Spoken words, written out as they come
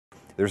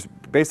there's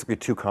basically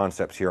two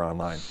concepts here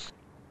online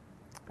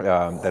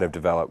that have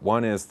developed.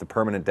 One is the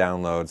permanent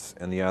downloads,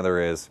 and the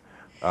other is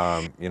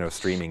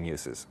streaming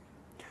uses.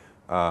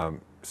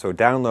 So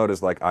download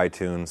is like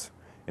iTunes,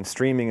 and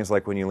streaming is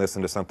like when you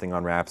listen to something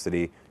on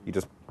Rhapsody. You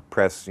just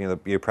press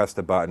you press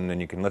the button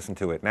and you can listen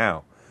to it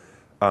now,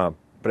 but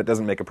it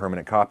doesn't make a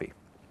permanent copy,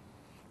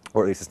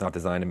 or at least it's not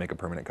designed to make a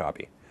permanent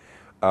copy.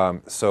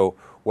 So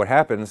what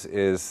happens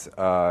is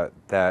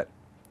that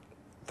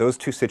those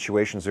two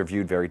situations are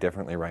viewed very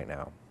differently right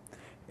now.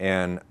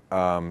 And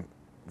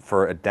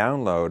for a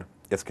download,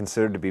 it's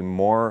considered to be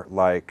more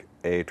like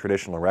a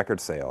traditional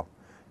record sale,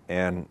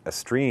 and a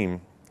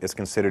stream is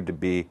considered to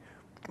be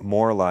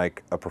more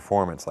like a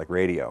performance, like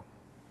radio.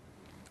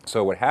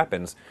 So what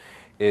happens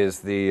is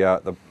the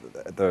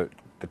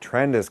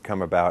trend has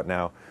come about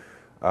now.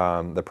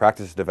 The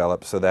practice has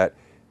developed so that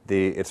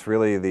it's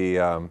really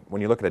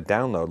when you look at a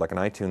download, like an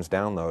iTunes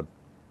download,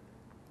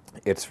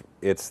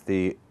 it's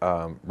the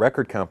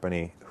record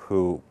company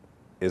who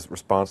is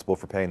responsible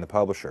for paying the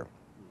publisher,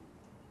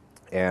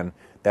 and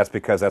that's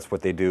because that's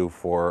what they do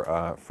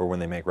for when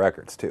they make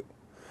records too.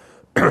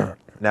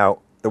 Now,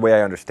 the way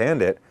I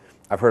understand it,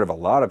 I've heard of a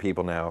lot of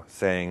people now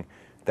saying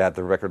that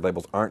the record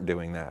labels aren't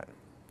doing that,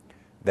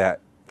 that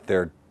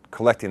they're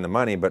collecting the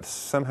money, but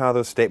somehow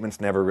those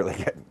statements never really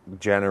get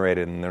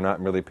generated, and they're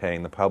not really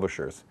paying the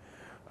publishers.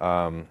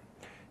 And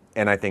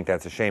I think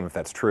that's a shame if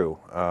that's true.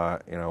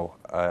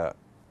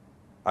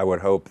 I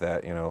would hope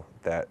that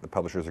that the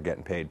publishers are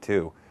getting paid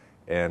too,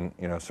 and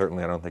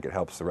certainly I don't think it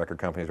helps the record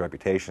company's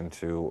reputation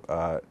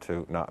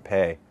to not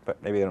pay.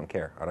 But maybe they don't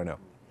care. I don't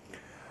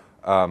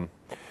know.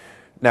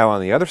 Now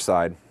on the other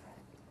side,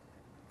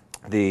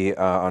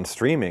 on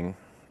streaming,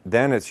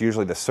 then it's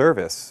usually the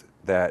service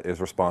that is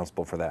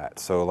responsible for that.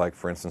 So, like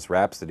for instance,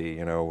 Rhapsody,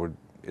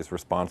 is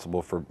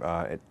responsible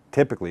for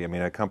typically. I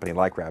mean, a company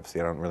like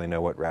Rhapsody, I don't really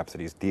know what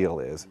Rhapsody's deal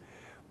is,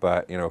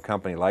 but a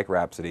company like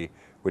Rhapsody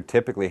would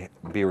typically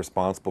be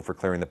responsible for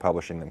clearing the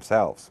publishing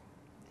themselves,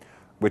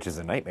 which is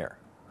a nightmare.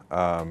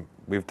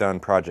 We've done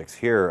projects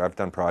here. I've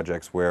done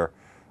projects where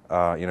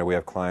we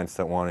have clients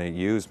that want to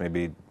use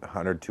maybe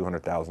 100,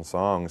 200,000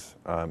 songs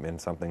in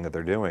something that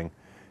they're doing,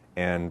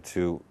 and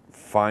to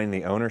find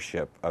the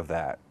ownership of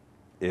that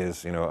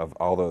is, of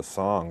all those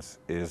songs,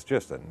 is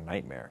just a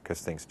nightmare, because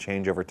things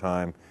change over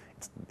time.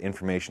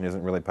 Information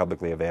isn't really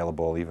publicly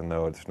available, even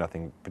though there's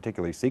nothing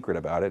particularly secret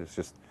about it.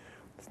 It's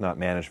not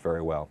managed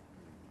very well.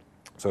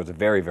 So it's a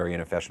very, very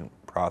inefficient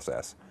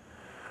process,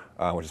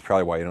 which is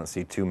probably why you don't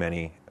see too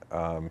many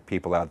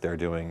people out there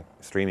doing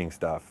streaming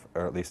stuff,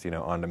 or at least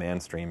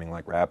on-demand streaming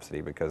like Rhapsody,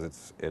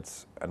 because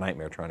it's a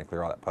nightmare trying to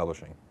clear all that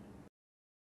publishing.